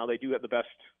invincible. Now, they do have the best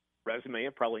resume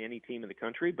of probably any team in the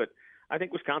country, but I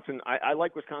think Wisconsin, I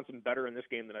like Wisconsin better in this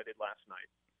game than I did last night.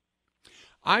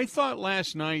 I thought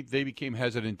last night they became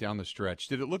hesitant down the stretch.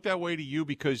 Did it look that way to you?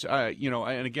 Because,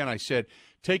 and again, I said,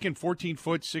 taking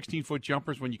 14-foot, 16-foot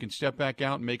jumpers when you can step back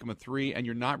out and make them a 3, and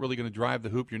you're not really going to drive the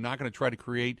hoop. You're not going to try to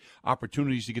create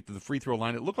opportunities to get to the free throw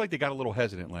line. It looked like they got a little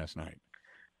hesitant last night.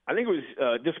 I think it was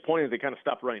disappointing that they kind of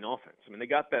stopped running offense. I mean, they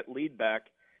got that lead back.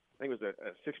 I think it was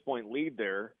a 6-point lead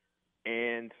there,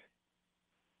 and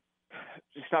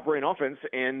just stopped running offense,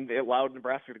 and it allowed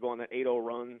Nebraska to go on that 8-0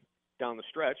 run down the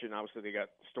stretch, and obviously they got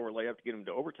store layup to get them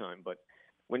to overtime. But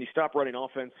when you stop running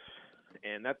offense,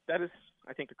 and that is,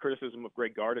 I think, a criticism of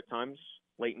Greg Gard at times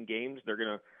late in games, they're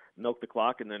going to milk the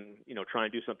clock and then try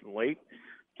and do something late.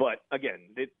 But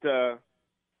again, it's a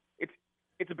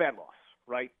bad loss,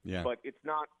 right? Yeah. But it's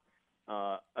not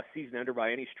a season ender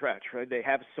by any stretch, right? They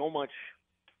have so much.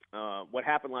 What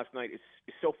happened last night is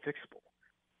so fixable.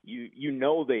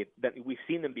 That we've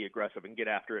seen them be aggressive and get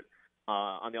after it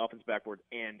on the offense backboard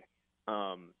and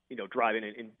driving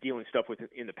and dealing stuff with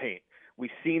in the paint.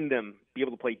 We've seen them be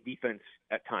able to play defense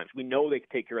at times. We know they can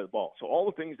take care of the ball. So all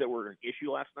the things that were an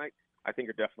issue last night, I think,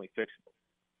 are definitely fixable.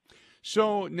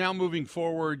 So now moving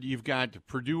forward, you've got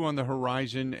Purdue on the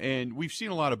horizon, and we've seen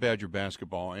a lot of Badger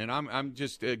basketball. And I'm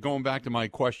just going back to my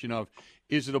question of,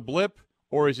 is it a blip?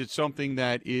 Or is it something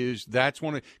that's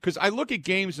one of – because I look at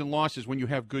games and losses when you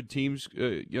have good teams,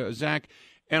 Zach,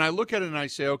 and I look at it and I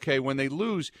say, okay, when they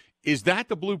lose, is that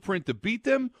the blueprint to beat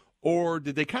them, or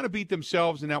did they kind of beat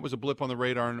themselves and that was a blip on the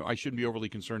radar and I shouldn't be overly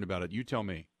concerned about it? You tell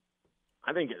me.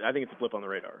 I think it's a blip on the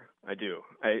radar. I do.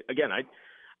 The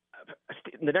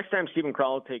next time Stephen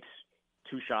Crowell takes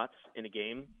 2 shots in a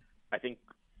game, I think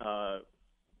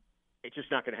it's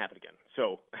just not going to happen again.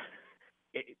 So –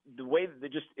 the way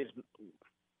that just is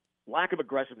lack of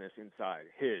aggressiveness inside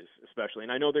his, especially,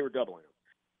 and I know they were doubling him,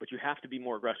 but you have to be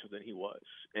more aggressive than he was,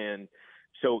 and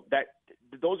so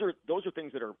those are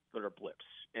things that are blips.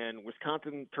 And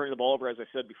Wisconsin turning the ball over, as I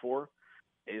said before,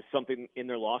 is something in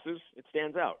their losses. It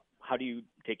stands out. How do you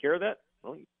take care of that?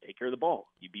 Well, you take care of the ball.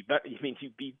 You be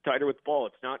tighter with the ball.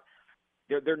 It's not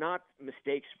they're not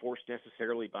mistakes forced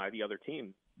necessarily by the other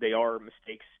team. They are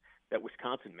mistakes that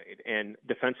Wisconsin made, and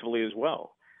defensively as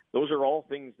well. Those are all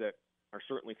things that are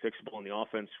certainly fixable in the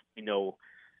offense. We know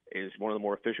is one of the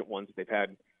more efficient ones that they've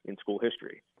had in school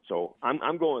history. So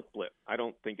I'm going with blip. I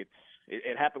don't think it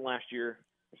happened last year.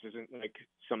 This isn't like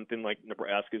something like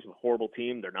Nebraska's a horrible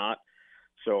team. They're not.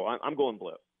 So I'm going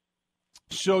blip.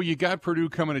 So you got Purdue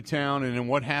coming to town, and then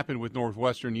what happened with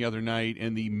Northwestern the other night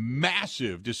and the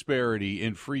massive disparity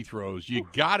in free throws. You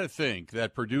got to think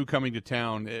that Purdue coming to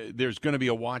town, there's going to be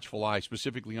a watchful eye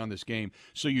specifically on this game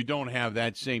so you don't have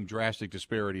that same drastic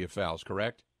disparity of fouls,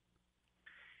 correct?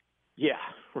 Yeah,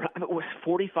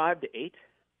 45-8.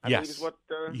 I Yes. believe is what.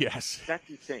 Yes. That's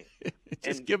insane.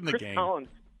 Just and give him the Chris game.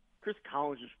 Chris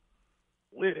Collins just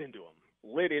lit into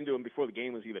him before the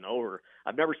game was even over.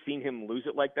 I've never seen him lose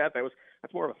it like that.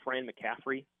 That's more of a Fran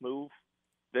McCaffrey move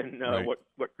than Right.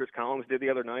 what Chris Collins did the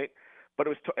other night. But it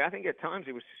was I think at times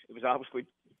it was obviously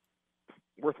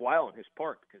worthwhile on his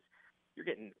part because you're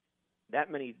getting that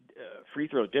many free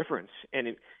throw difference,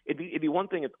 and it'd be one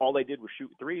thing if all they did was shoot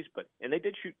threes, and they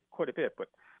did shoot quite a bit, but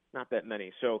not that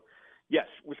many. So yes,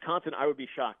 Wisconsin, I would be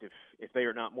shocked if they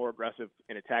are not more aggressive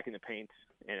in attacking the paint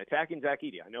and attacking Zach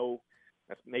Edey. I know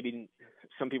that's maybe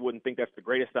some people wouldn't think that's the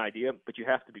greatest idea, but you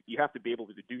have to be able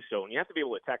to do so, and you have to be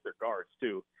able to attack their guards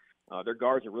too. Their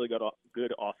guards are really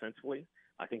good offensively.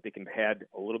 I think they can pad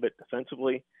a little bit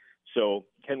defensively. So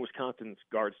can Wisconsin's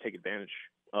guards take advantage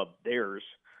of theirs,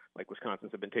 like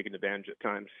Wisconsin's have been taking advantage at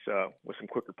times with some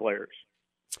quicker players?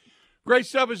 Great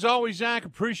stuff as always, Zach.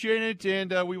 Appreciate it,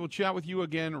 and we will chat with you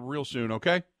again real soon,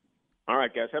 okay? All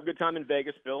right, guys. Have a good time in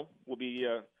Vegas, Bill. We'll be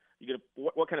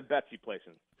what kind of bets you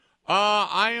placing?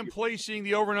 I am placing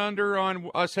the over and under on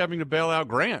us having to bail out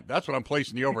Grant. That's what I'm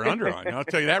placing the over and under on. I'll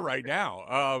tell you that right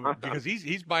now, because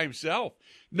he's by himself.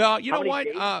 No, you know what?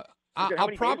 I'll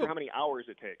probably how many hours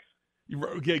it takes.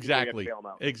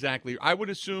 Exactly. I would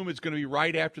assume it's going to be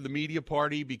right after the media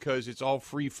party because it's all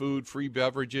free food, free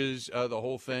beverages, the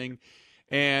whole thing.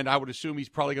 And I would assume he's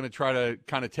probably going to try to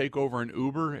kind of take over an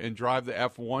Uber and drive the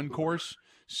F1 course.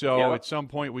 So at some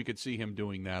point we could see him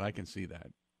doing that. I can see that.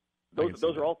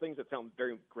 Those are all things that sound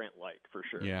very Grant-like for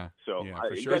sure. Yeah. So yeah,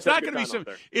 for sure. It's not going to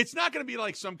be It's not going to be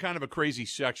like some kind of a crazy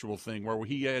sexual thing where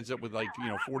he ends up with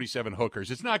 47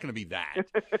 hookers. It's not going to be that.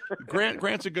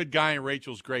 Grant's a good guy and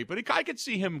Rachel's great, but I could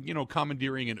see him,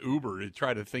 commandeering an Uber to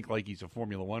try to think like he's a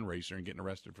Formula One racer and getting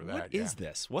arrested for that. What is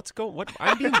this?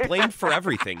 I'm being blamed for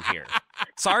everything here.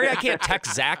 Sorry, I can't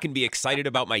text Zach and be excited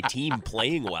about my team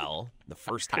playing well the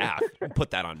first half.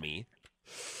 Put that on me.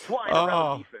 Flying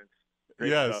around defense.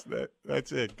 Yes,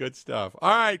 that's it. Good stuff. All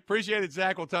right. Appreciate it,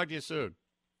 Zach. We'll talk to you soon.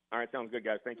 All right. Sounds good,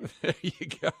 guys. Thank you. There you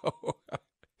go.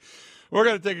 We're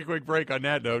going to take a quick break on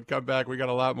that note. Come back. We got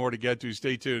a lot more to get to.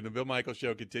 Stay tuned. The Bill Michaels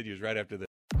Show continues right after this.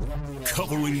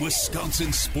 Covering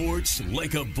Wisconsin sports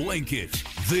like a blanket.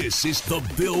 This is the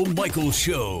Bill Michaels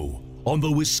Show on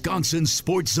the Wisconsin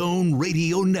Sports Zone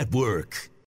Radio Network.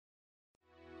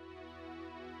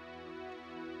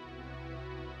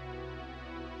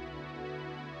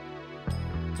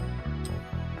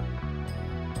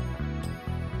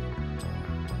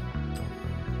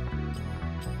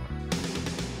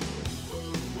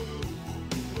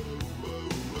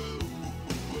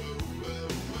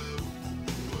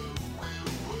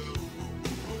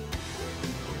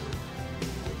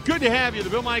 Good to have you. The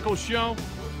Bill Michaels Show.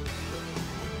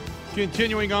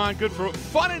 Continuing on. Good for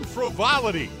fun and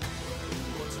frivolity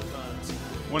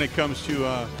when it comes to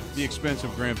the expense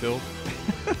of Grant Bill.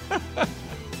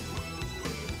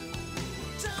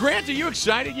 Grant, are you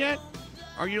excited yet?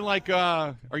 Are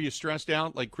you stressed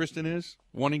out like Kristen is,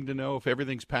 wanting to know if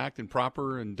everything's packed and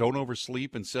proper and don't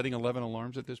oversleep and setting 11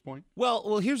 alarms at this point?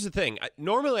 Well, here's the thing.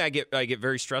 Normally, I get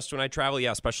very stressed when I travel,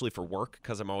 especially for work,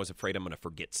 because I'm always afraid I'm going to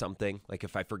forget something. Like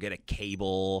if I forget a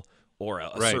cable or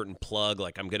a certain plug,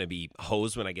 like I'm going to be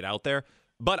hosed when I get out there.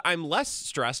 But I'm less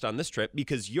stressed on this trip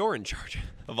because you're in charge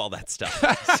of all that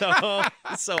stuff.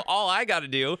 So all I got to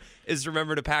do is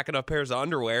remember to pack enough pairs of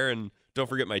underwear and don't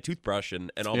forget my toothbrush,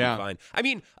 and I'll be fine. I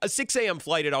mean, a 6 a.m.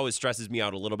 flight, it always stresses me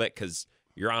out a little bit because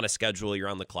you're on a schedule, you're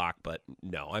on the clock. But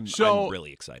no, I'm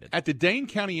really excited. At the Dane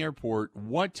County Airport,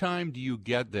 what time do you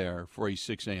get there for a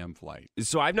 6 a.m. flight?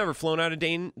 So I've never flown out of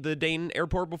the Dane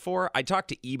Airport before. I talked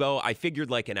to Ebo. I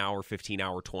figured like an hour, 15,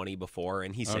 hour 20 before,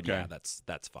 and he said, yeah,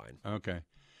 that's fine. Okay.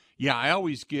 Yeah, I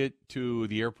always get to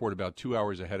the airport about 2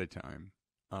 hours ahead of time.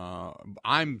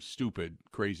 I'm stupid,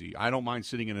 crazy. I don't mind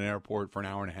sitting in an airport for an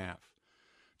hour and a half.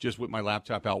 Just with my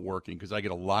laptop out working because I get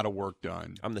a lot of work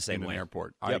done. I'm the same way. In an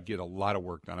airport. Yep. I get a lot of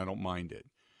work done. I don't mind it.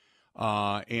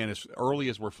 And as early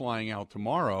as we're flying out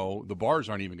tomorrow, the bars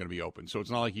aren't even going to be open. So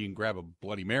it's not like you can grab a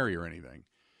Bloody Mary or anything.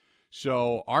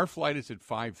 So our flight is at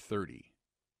 5:30.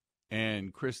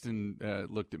 And Kristen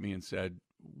looked at me and said,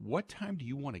 what time do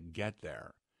you want to get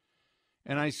there?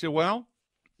 And I said, well,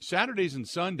 Saturdays and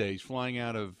Sundays flying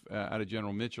out of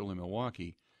General Mitchell in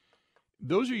Milwaukee,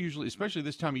 those are usually, especially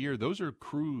this time of year, those are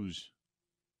cruise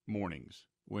mornings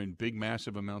when big,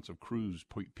 massive amounts of cruise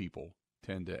people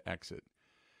tend to exit.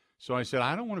 So I said,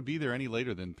 I don't want to be there any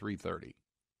later than 3:30.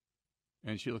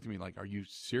 And she looked at me like, are you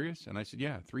serious? And I said,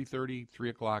 yeah, 3:30, 3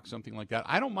 o'clock, something like that.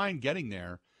 I don't mind getting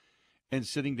there and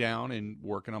sitting down and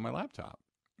working on my laptop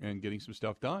and getting some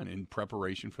stuff done in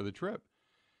preparation for the trip.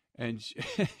 And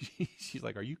she's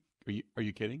like, are you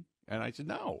kidding? And I said,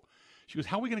 no. She goes,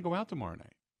 how are we going to go out tomorrow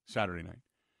night, Saturday night?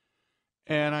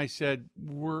 And I said,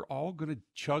 we're all going to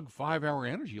chug 5-hour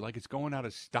energy like it's going out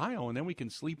of style, and then we can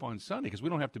sleep on Sunday because we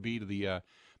don't have to be to the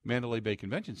Mandalay Bay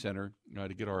Convention Center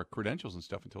to get our credentials and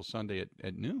stuff until Sunday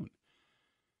at noon.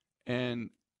 And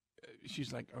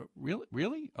she's like,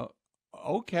 really?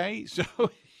 Okay. So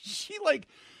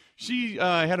she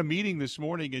had a meeting this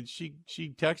morning, and she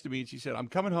texted me, and she said, I'm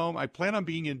coming home. I plan on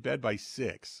being in bed by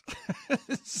 6.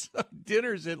 So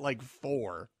dinner's at like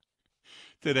 4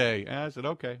 today. And I said,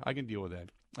 okay, I can deal with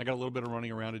that. I got a little bit of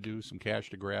running around to do, some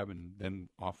cash to grab, and then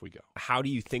off we go. How do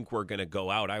you think we're going to go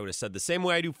out? I would have said the same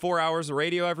way I do 4 hours of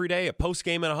radio every day, a post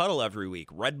game and a huddle every week.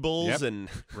 Red Bulls and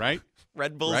right,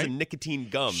 Red Bulls and nicotine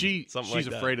gum. She's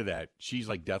afraid of that. She's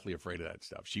like deathly afraid of that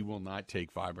stuff. She will not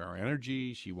take 5-hour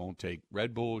energy. She won't take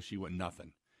Red Bull. She won't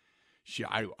nothing.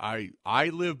 I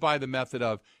live by the method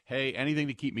of, hey, anything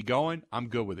to keep me going, I'm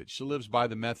good with it. She lives by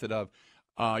the method of,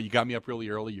 you got me up really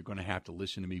early. You're going to have to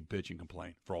listen to me bitch and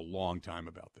complain for a long time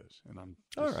about this. And I'm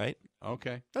just, all right.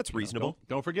 Okay. That's reasonable.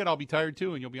 Don't forget, I'll be tired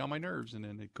too, and you'll be on my nerves. And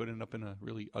then it could end up in a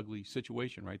really ugly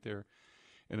situation right there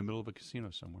in the middle of a casino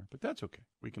somewhere. But that's okay.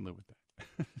 We can live with that.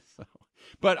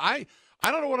 But I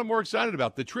don't know what I'm more excited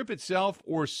about, the trip itself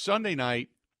or Sunday night.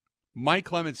 Mike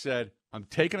Clemens said, I'm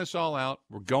taking us all out.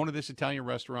 We're going to this Italian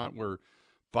restaurant where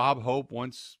Bob Hope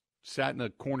once sat in a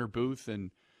corner booth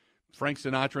and Frank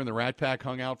Sinatra and the Rat Pack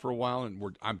hung out for a while,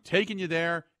 and I'm taking you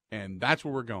there, and that's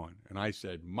where we're going. And I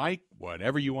said, Mike,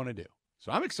 whatever you want to do. So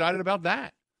I'm excited about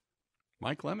that.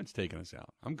 Mike Clemens taking us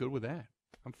out. I'm good with that.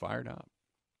 I'm fired up.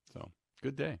 So,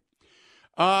 good day.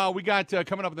 We got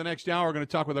coming up in the next hour, we're going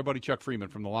to talk with our buddy Chuck Freeman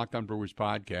from the Locked On Brewers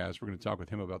podcast. We're going to talk with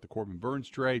him about the Corbin Burnes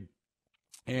trade.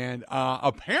 And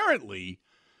apparently,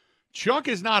 Chuck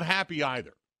is not happy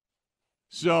either.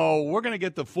 So we're going to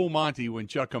get the full Monty when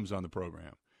Chuck comes on the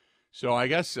program. So I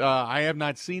guess I have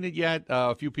not seen it yet.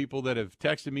 A few people that have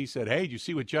texted me said, hey, did you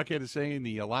see what Chuck had to say in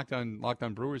the Locked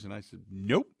On Brewers? And I said,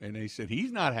 nope. And they said,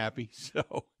 he's not happy.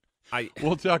 So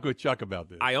we'll talk with Chuck about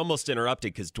this. I almost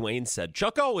interrupted because Dwayne said,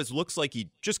 Chuck always looks like he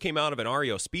just came out of an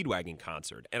REO Speedwagon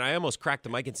concert. And I almost cracked the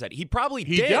mic and said, he probably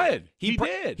did. He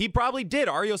did. He probably did.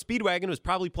 REO Speedwagon was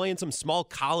probably playing some small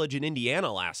college in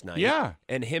Indiana last night. Yeah.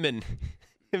 And him and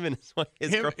his girlfriend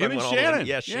and went Shannon. All in.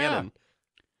 Yeah, Shannon.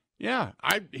 Yeah,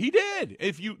 he did.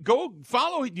 If you go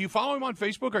follow, do you follow him on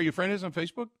Facebook? Are you friends on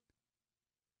Facebook?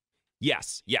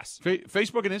 Yes.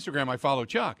 Facebook and Instagram, I follow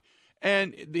Chuck.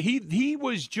 And he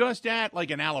was just at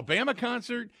like an Alabama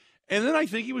concert, and then I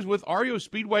think he was with REO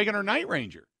Speedwagon or Night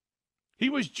Ranger. He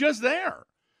was just there.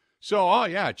 So,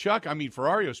 Chuck, for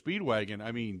REO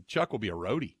Speedwagon, Chuck will be a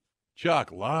roadie.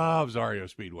 Chuck loves REO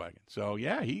Speedwagon. So,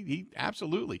 yeah, he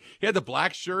absolutely. He had the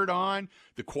black shirt on,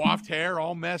 the coiffed hair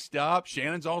all messed up.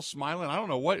 Shannon's all smiling. I don't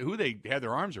know who they had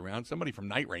their arms around. Somebody from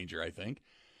Night Ranger, I think,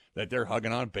 that they're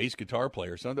hugging on, bass guitar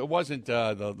player. So it wasn't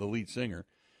the lead singer.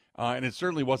 And it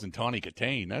certainly wasn't Tawny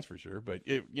Katane, that's for sure. But,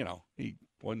 he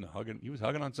wasn't hugging. He was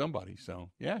hugging on somebody. So,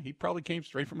 yeah, he probably came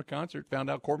straight from a concert, found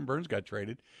out Corbin Burnes got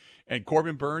traded. And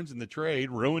Corbin Burnes and the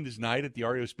trade ruined his night at the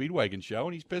REO Speedwagon show,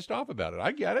 and he's pissed off about it.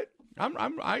 I get it.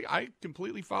 I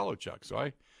completely follow Chuck, so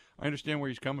I understand where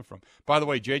he's coming from. By the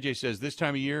way, JJ says this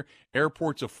time of year,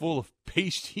 airports are full of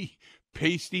pasty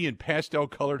and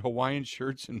pastel-colored Hawaiian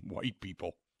shirts and white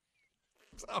people.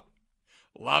 So,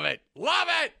 love it.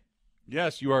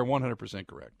 Yes, you are 100%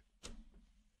 correct.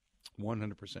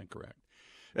 100% correct.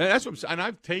 And that's what and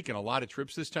I've taken a lot of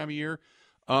trips this time of year.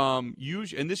 And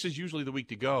this is usually the week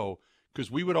to go because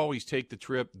we would always take the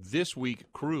trip this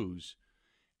week cruise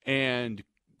and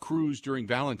cruise during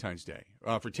Valentine's Day.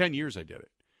 For 10 years I did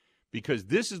it because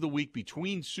this is the week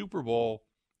between Super Bowl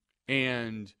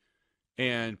and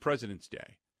President's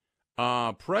Day.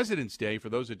 President's Day, for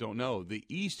those that don't know, the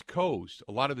East Coast,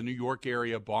 a lot of the New York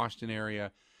area, Boston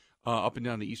area, up and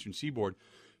down the Eastern Seaboard,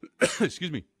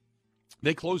 excuse me,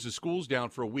 they close the schools down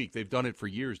for a week. They've done it for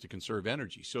years to conserve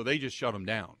energy, so they just shut them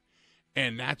down.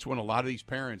 And that's when a lot of these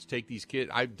parents take these kids.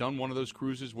 I've done one of those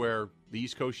cruises where the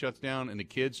East Coast shuts down and the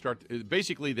kids start.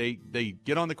 Basically, they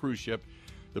get on the cruise ship.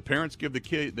 The parents give the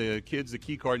kids the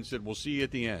key card and said, "We'll see you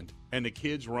at the end." And the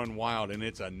kids run wild, and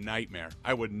it's a nightmare.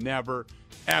 I would never,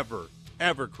 ever,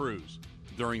 ever cruise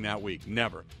during that week.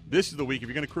 Never. This is the week. If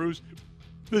you're going to cruise,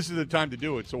 this is the time to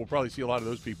do it. So we'll probably see a lot of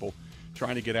those people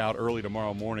trying to get out early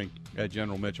tomorrow morning at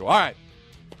General Mitchell. All right.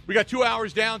 We got 2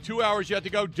 hours down, 2 hours yet to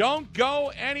go. Don't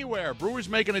go anywhere. Brewers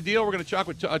making a deal. We're going to talk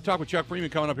with Chuck Freeman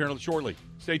coming up here shortly.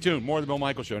 Stay tuned. More of the Bill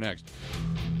Michaels Show next.